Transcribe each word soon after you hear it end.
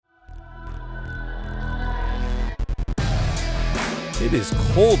It is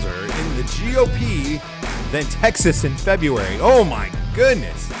colder in the GOP than Texas in February. Oh my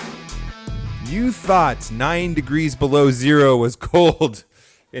goodness. You thought 9 degrees below zero was cold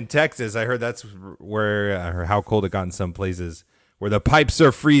in Texas. I heard that's where, or how cold it got in some places, where the pipes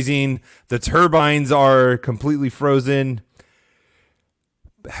are freezing, the turbines are completely frozen.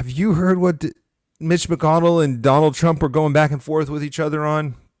 Have you heard what Mitch McConnell and Donald Trump were going back and forth with each other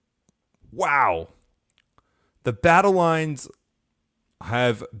on? Wow. The battle lines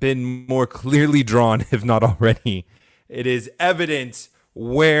have been more clearly drawn, if not already. It is evident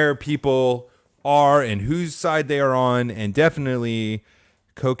where people are and whose side they are on, and definitely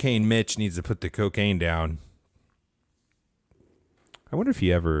Cocaine Mitch needs to put the cocaine down. I wonder if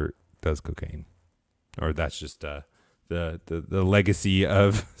he ever does cocaine, or that's just the legacy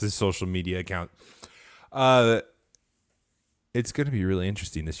of the social media account. It's going to be really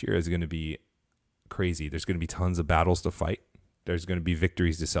interesting. This year is going to be crazy. There's going to be tons of battles to fight. There's going to be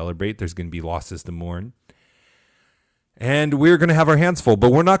victories to celebrate. There's going to be losses to mourn. And we're going to have our hands full.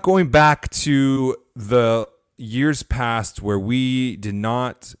 But we're not going back to the years past where we did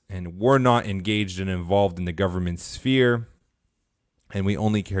not and were not engaged and involved in the government sphere. And we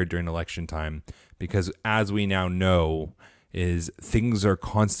only cared during election time. Because as we now know, is things are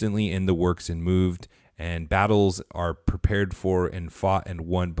constantly in the works and moved. And battles are prepared for and fought and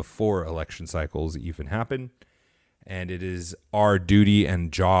won before election cycles even happen. And it is our duty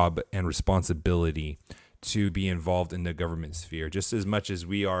and job and responsibility to be involved in the government sphere. Just as much as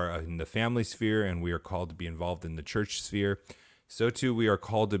we are in the family sphere and we are called to be involved in the church sphere, so too we are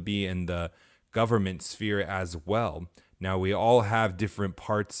called to be in the government sphere as well. Now, we all have different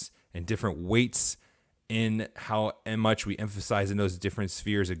parts and different weights in how much we emphasize in those different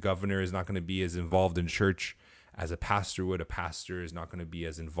spheres. A governor is not going to be as involved in church as a pastor would. A pastor is not going to be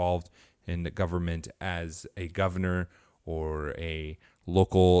as involved in the government as a governor or a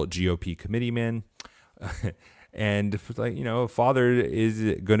local GOP committeeman. And a father is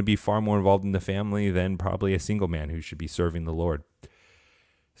going to be far more involved in the family than probably a single man who should be serving the Lord.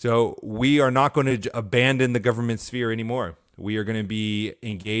 So we are not going to abandon the government sphere anymore. We are going to be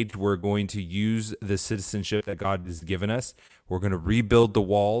engaged. We're going to use the citizenship that God has given us. We're going to rebuild the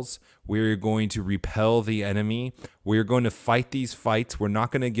walls. We're going to repel the enemy. We're going to fight these fights. We're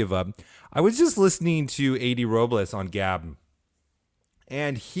not going to give up. I was just listening to A.D. Robles on Gab,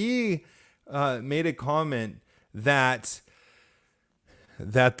 and he made a comment that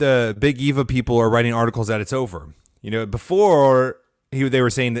the Big Eva people are writing articles that it's over. Before they were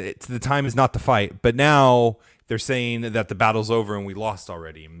saying that the time is not to fight, but now they're saying that the battle's over and we lost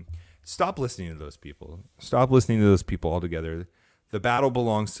already. Stop listening to those people. Stop listening to those people altogether. The battle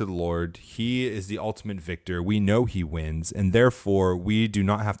belongs to the Lord. He is the ultimate victor. We know he wins, and therefore we do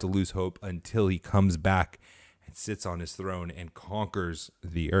not have to lose hope until he comes back and sits on his throne and conquers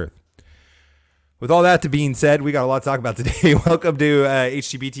the earth. With all that being said, we got a lot to talk about today. Welcome to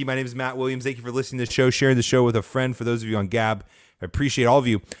HTBT. My name is Matt Williams. Thank you for listening to the show, sharing the show with a friend. For those of you on Gab, I appreciate all of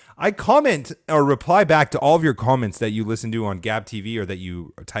you. I comment or reply back to all of your comments that you listen to on Gab TV or that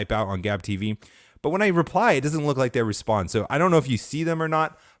you type out on Gab TV. But when I reply, it doesn't look like they respond. So I don't know if you see them or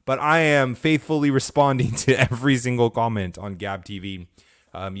not, but I am faithfully responding to every single comment on Gab TV.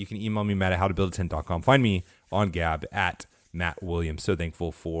 You can email me, matt@howtobuildatent.com. Find me on Gab at Matt Williams. So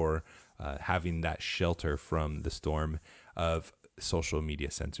thankful for having that shelter from the storm of social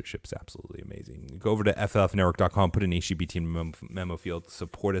media censorship. Is absolutely amazing. Go over to flfnetwork.com, put in HTBT memo field,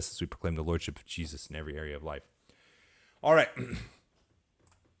 support us as we proclaim the Lordship of Jesus in every area of life. All right.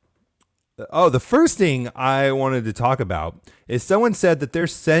 The first thing I wanted to talk about is someone said that they're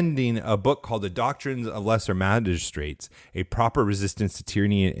sending a book called The Doctrines of Lesser Magistrates, a proper resistance to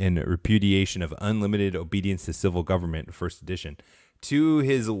tyranny and repudiation of unlimited obedience to civil government, first edition, to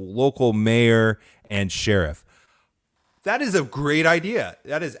his local mayor and sheriff. That is a great idea.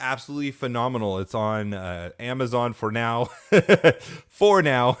 That is absolutely phenomenal. It's on Amazon for now. For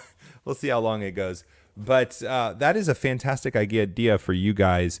now. We'll see how long it goes. But that is a fantastic idea for you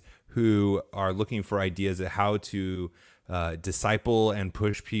guys who are looking for ideas of how to disciple and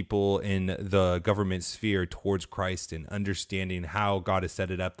push people in the government sphere towards Christ and understanding how God has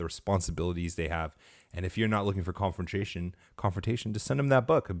set it up, the responsibilities they have. And if you're not looking for confrontation, just send them that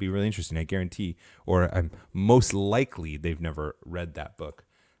book. It'd be really interesting, I guarantee. Or most likely they've never read that book.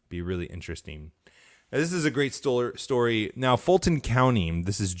 It'd be really interesting. Now, this is a great story. Now, Fulton County,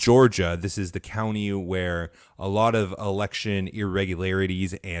 this is Georgia. This is the county where a lot of election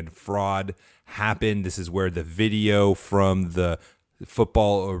irregularities and fraud happened. This is where the video from the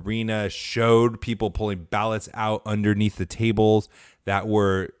football arena showed people pulling ballots out underneath the tables that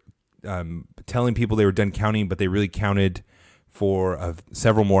were telling people they were done counting, but they really counted for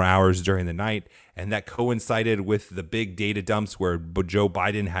several more hours during the night. And that coincided with the big data dumps where Joe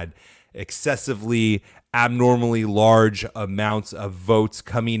Biden had excessively, abnormally large amounts of votes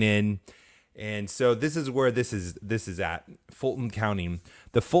coming in. And so this is where this is at Fulton County.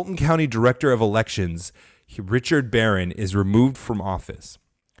 The Fulton County Director of Elections, Richard Barron, is removed from office.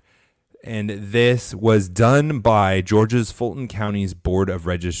 And this was done by Georgia's Fulton County's Board of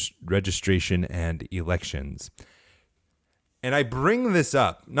Registration and Elections. And I bring this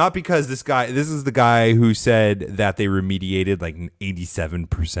up not because this is the guy who said that they remediated like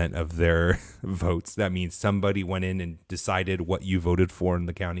 87% of their votes. That means somebody went in and decided what you voted for in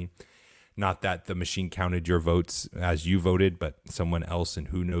the county. Not that the machine counted your votes as you voted, but someone else and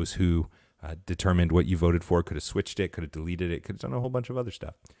who knows who determined what you voted for, could have switched it, could have deleted it, could have done a whole bunch of other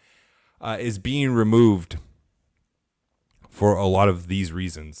stuff, is being removed for a lot of these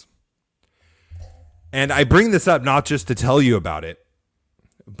reasons. And I bring this up not just to tell you about it,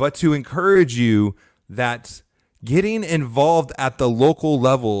 but to encourage you that getting involved at the local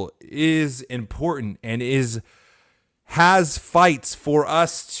level is important and has fights for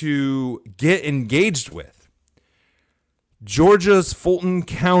us to get engaged with. Georgia's Fulton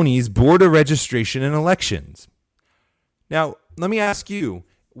County's Board of Registration and Elections. Now, let me ask you,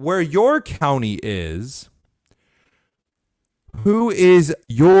 where your county is, who is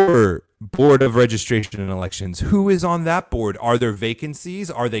your Board of Registration and Elections? Who is on that board? Are there vacancies?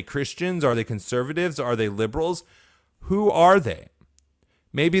 Are they Christians? Are they conservatives? Are they liberals? Who are they?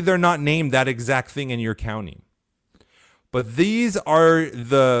 Maybe they're not named that exact thing in your county. But these are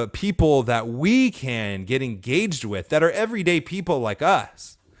the people that we can get engaged with that are everyday people like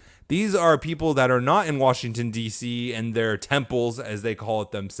us. These are people that are not in Washington, D.C. and their temples, as they call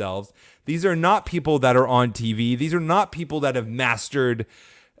it themselves. These are not people that are on TV. These are not people that have mastered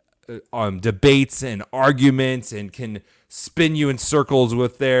debates and arguments and can spin you in circles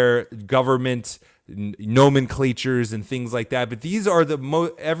with their government nomenclatures and things like that. But these are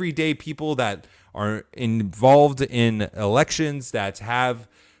the everyday people that are involved in elections, that have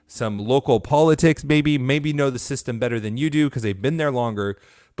some local politics, maybe know the system better than you do because they've been there longer.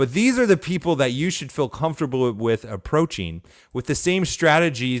 But these are the people that you should feel comfortable with approaching with the same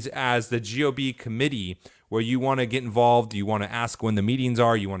strategies as the GOP committee, where you want to get involved, you want to ask when the meetings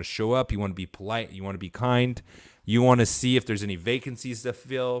are, you want to show up, you want to be polite, you want to be kind, you want to see if there's any vacancies to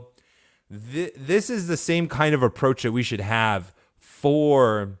fill. This is the same kind of approach that we should have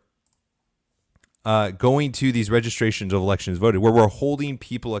for going to these registrations of elections voted, where we're holding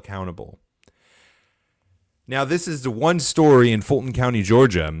people accountable. Now, this is the one story in Fulton County,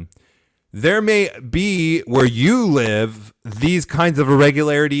 Georgia. There may be, where you live, these kinds of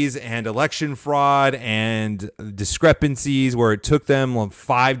irregularities and election fraud and discrepancies where it took them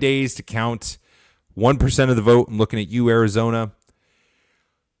 5 days to count 1% of the vote. I'm looking at you, Arizona.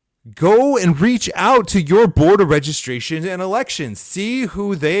 Go and reach out to your Board of Registration and Elections. See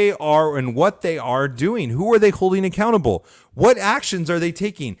who they are and what they are doing. Who are they holding accountable? What actions are they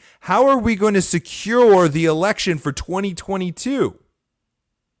taking? How are we going to secure the election for 2022?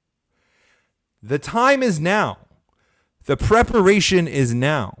 The time is now. The preparation is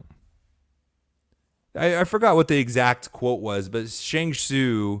now. I forgot what the exact quote was, but Shang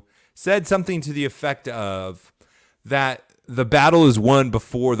Tzu said something to the effect of that the battle is won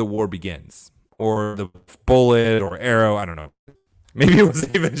before the war begins, or the bullet or arrow. I don't know. Maybe it was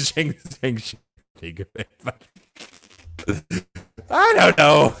even Shang Tzu. I don't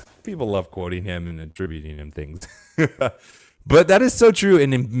know. People love quoting him and attributing him things. But that is so true.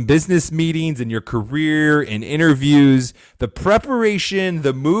 And in business meetings, in your career, in interviews, the preparation,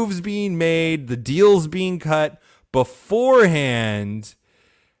 the moves being made, the deals being cut beforehand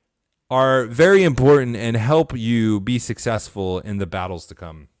are very important and help you be successful in the battles to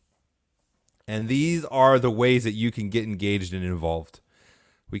come. And these are the ways that you can get engaged and involved.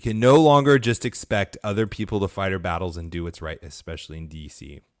 We can no longer just expect other people to fight our battles and do what's right, especially in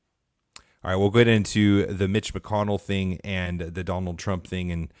D.C. All right, we'll get into the Mitch McConnell thing and the Donald Trump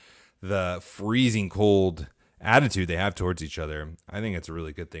thing and the freezing cold attitude they have towards each other. I think it's a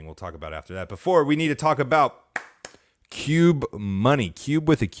really good thing. We'll talk about after that. Before, we need to talk about Cube money, Cube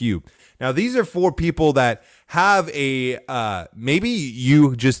with a Cube. Now, these are for people that have maybe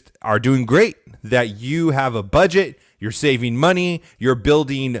you just are doing great, that you have a budget, you're saving money, you're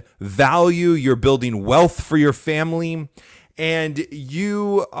building value, you're building wealth for your family, and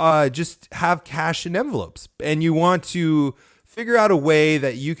you just have cash in envelopes, and you want to figure out a way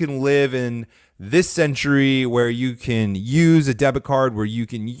that you can live in this century where you can use a debit card, where you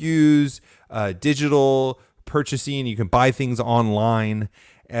can use digital purchasing, you can buy things online,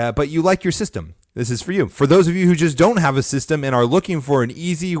 but you like your system. This is for you. For those of you who just don't have a system and are looking for an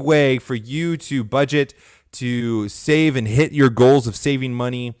easy way for you to budget, to save and hit your goals of saving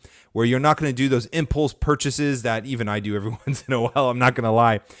money, where you're not going to do those impulse purchases that even I do every once in a while, I'm not going to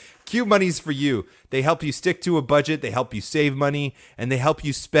lie. Cube Money's for you. They help you stick to a budget, they help you save money, and they help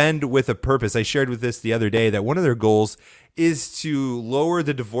you spend with a purpose. I shared with this the other day that one of their goals is to lower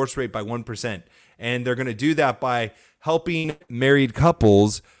the divorce rate by 1%. And they're going to do that by helping married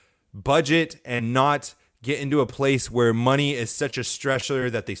couples budget and not get into a place where money is such a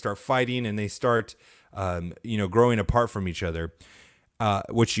stressor that they start fighting and they start, growing apart from each other,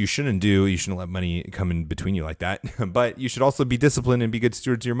 which you shouldn't do. You shouldn't let money come in between you like that. But you should also be disciplined and be good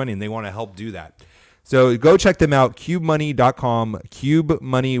stewards of your money, and they want to help do that. So go check them out, cubemoney.com, Cube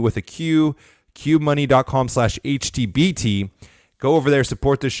Money with a Q, cubemoney.com/HTBT. Go over there,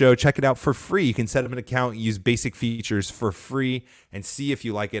 support the show, check it out for free. You can set up an account, use basic features for free, and see if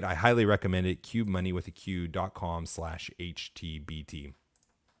you like it. I highly recommend it. cubemoney.com/HTBT.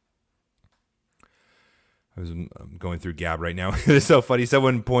 I'm going through Gab right now. It's so funny.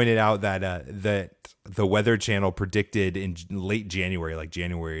 Someone pointed out that that the Weather Channel predicted in late January, like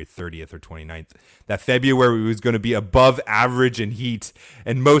January 30th or 29th, that February was going to be above average in heat,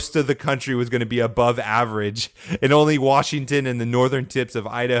 and most of the country was going to be above average, and only Washington and the northern tips of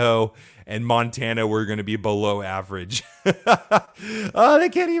Idaho and Montana were going to be below average. Oh, they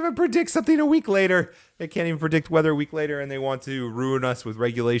can't even predict something a week later. They can't even predict weather a week later, and they want to ruin us with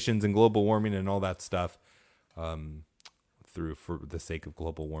regulations and global warming and all that stuff. For the sake of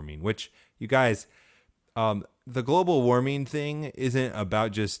global warming, which, you guys, the global warming thing isn't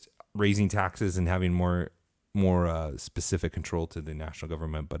about just raising taxes and having more specific control to the national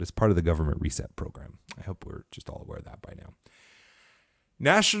government, but it's part of the government reset program. I hope we're just all aware of that by now.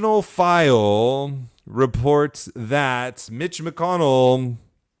 National File reports that Mitch McConnell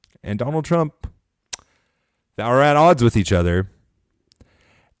and Donald Trump are at odds with each other.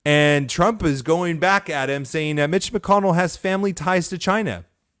 And Trump is going back at him, saying that Mitch McConnell has family ties to China.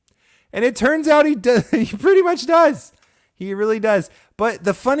 And it turns out he does. He pretty much does. He really does. But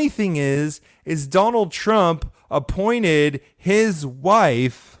the funny thing is Donald Trump appointed his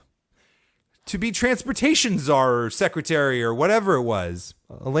wife to be transportation czar or secretary or whatever it was,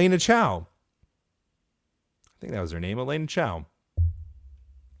 Elena Chow. I think that was her name, Elena Chow.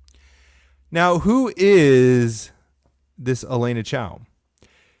 Now, who is this Elena Chow?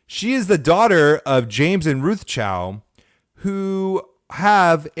 She is the daughter of James and Ruth Chow, who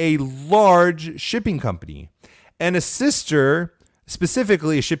have a large shipping company, and a sister,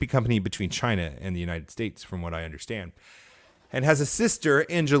 specifically a shipping company between China and the United States, from what I understand, and has a sister,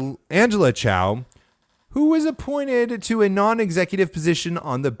 Angela Chow, who was appointed to a non-executive position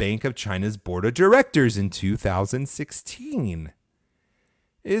on the Bank of China's board of directors in 2016.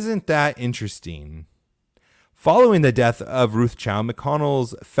 Isn't that interesting? Following the death of Ruth Chow,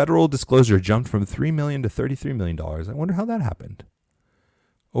 McConnell's federal disclosure jumped from $3 million to $33 million. I wonder how that happened.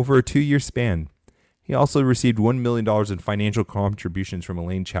 Over a 2-year span. He also received $1 million in financial contributions from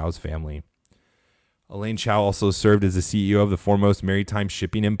Elaine Chow's family. Elaine Chow also served as the CEO of the foremost maritime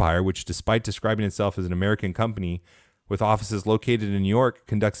shipping empire, which, despite describing itself as an American company with offices located in New York,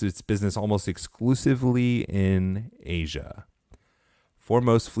 conducts its business almost exclusively in Asia.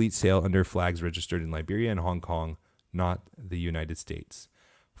 Foremost fleet sail under flags registered in Liberia and Hong Kong, not the United States.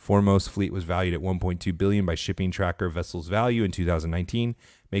 Foremost fleet was valued at $1.2 billion by Shipping Tracker Vessels Value in 2019,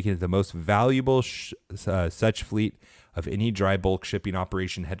 making it the most valuable such fleet of any dry bulk shipping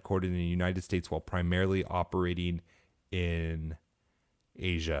operation headquartered in the United States while primarily operating in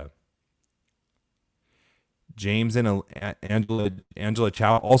Asia. James and Angela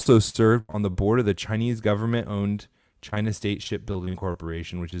Chow also served on the board of the Chinese government-owned China State Shipbuilding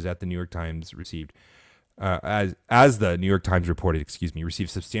Corporation, which is at the New York Times received, as the New York Times reported,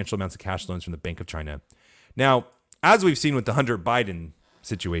 received substantial amounts of cash loans from the Bank of China. Now, as we've seen with the Hunter Biden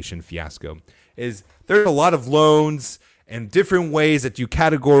situation fiasco, is there's a lot of loans and different ways that you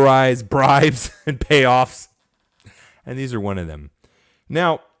categorize bribes and payoffs, and these are one of them.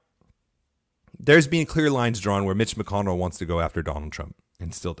 Now, there's been clear lines drawn where Mitch McConnell wants to go after Donald Trump,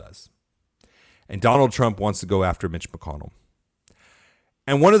 and still does. And Donald Trump wants to go after Mitch McConnell.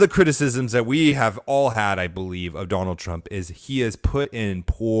 And one of the criticisms that we have all had, I believe, of Donald Trump is he has put in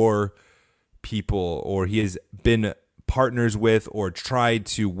poor people, or he has been partners with or tried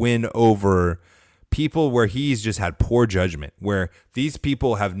to win over people where he's just had poor judgment, where these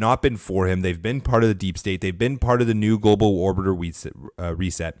people have not been for him. They've been part of the deep state. They've been part of the new global orbiter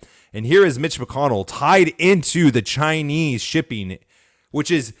reset. And here is Mitch McConnell tied into the Chinese shipping,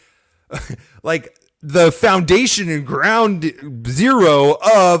 which is like the foundation and ground zero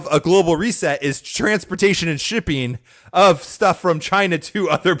of a global reset is transportation and shipping of stuff from China to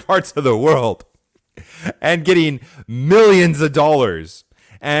other parts of the world and getting millions of dollars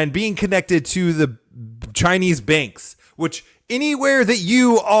and being connected to the Chinese banks, which anywhere that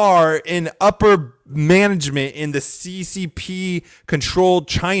you are in upper management in the CCP controlled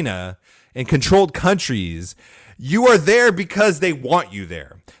China and controlled countries, you are there because they want you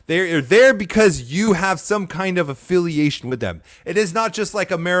there. They're there because you have some kind of affiliation with them. It is not just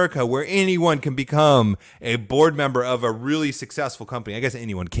like America where anyone can become a board member of a really successful company. I guess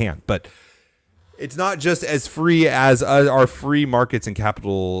anyone can, but it's not just as free as our free markets and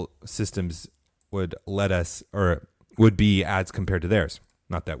capital systems would let us or would be as compared to theirs.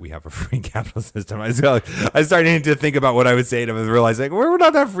 Not that we have a free capital system. I started to think about what I would say to them and realize like we're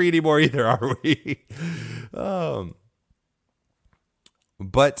not that free anymore either, are we?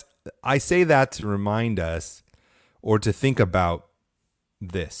 But I say that to remind us or to think about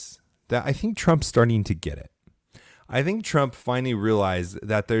this, that I think Trump's starting to get it. I think Trump finally realized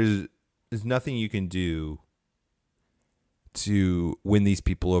that there's nothing you can do to win these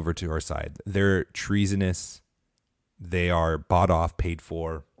people over to our side. They're treasonous. They are bought off, paid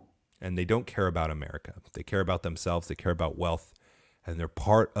for, and they don't care about America. They care about themselves. They care about wealth, and they're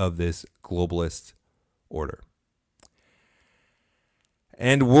part of this globalist order.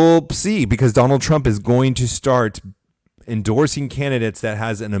 And we'll see, because Donald Trump is going to start endorsing candidates that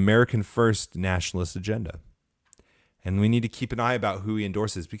has an American first nationalist agenda. And we need to keep an eye about who he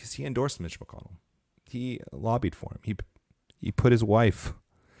endorses, because he endorsed Mitch McConnell. He lobbied for him. He put his wife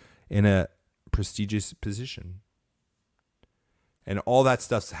in a prestigious position. And all that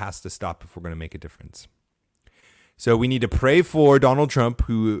stuff has to stop if we're going to make a difference. So we need to pray for Donald Trump,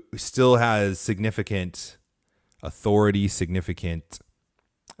 who still has significant authority, significant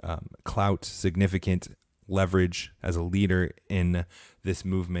clout, significant leverage as a leader in this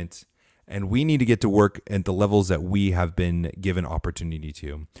movement. And we need to get to work at the levels that we have been given opportunity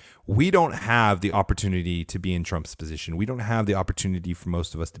to. We don't have the opportunity to be in Trump's position. We don't have the opportunity for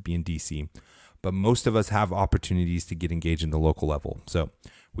most of us to be in DC. But most of us have opportunities to get engaged in the local level. So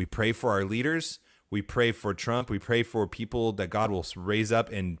we pray for our leaders. We pray for Trump. We pray for people that God will raise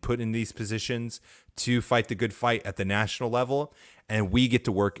up and put in these positions to fight the good fight at the national level. And we get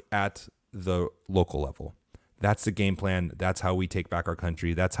to work at the local level. That's the game plan. That's how we take back our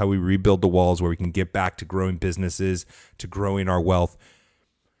country. That's how we rebuild the walls where we can get back to growing businesses, to growing our wealth,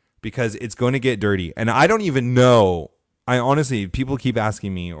 because it's going to get dirty. And I don't even know. I honestly, people keep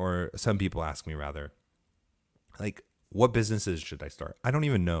asking me, or some people ask me rather, like, what businesses should I start? I don't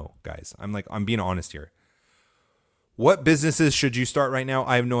even know, guys. I'm being honest here. What businesses should you start right now?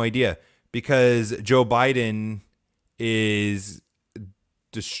 I have no idea, because Joe Biden is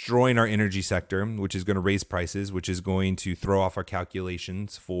destroying our energy sector, which is going to raise prices, which is going to throw off our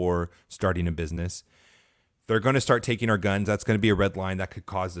calculations for starting a business. They're going to start taking our guns. That's going to be a red line that could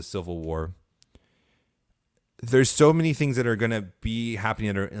cause the civil war. There's so many things that are going to be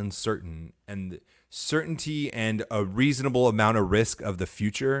happening that are uncertain, and certainty and a reasonable amount of risk of the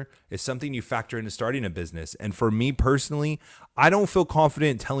future is something you factor into starting a business. And for me personally, I don't feel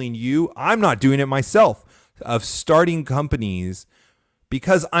confident telling you, I'm not doing it myself, of starting companies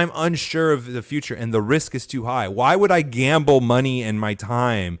because I'm unsure of the future and the risk is too high. Why would I gamble money and my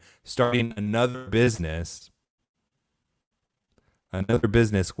time starting another business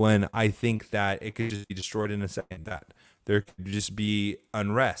when I think that it could just be destroyed in a second, that there could just be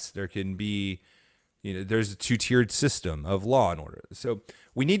unrest, there can be, there's a two-tiered system of law and order. So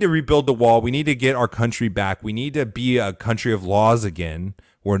we need to rebuild the wall. We need to get our country back. We need to be a country of laws again.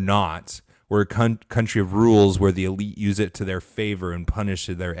 We're not. We're a country of rules where the elite use it to their favor and punish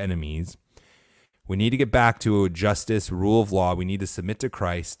their enemies. We need to get back to a justice, rule of law. We need to submit to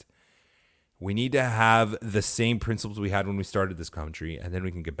Christ. We need to have the same principles we had when we started this country, and then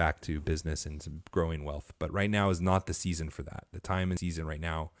we can get back to business and growing wealth. But right now is not the season for that. The time and season right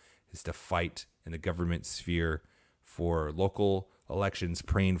now is to fight in the government sphere for local elections,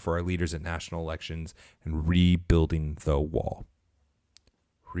 praying for our leaders at national elections, and rebuilding the wall.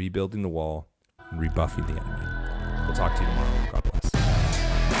 Rebuilding the wall and rebuffing the enemy. We'll talk to you tomorrow. God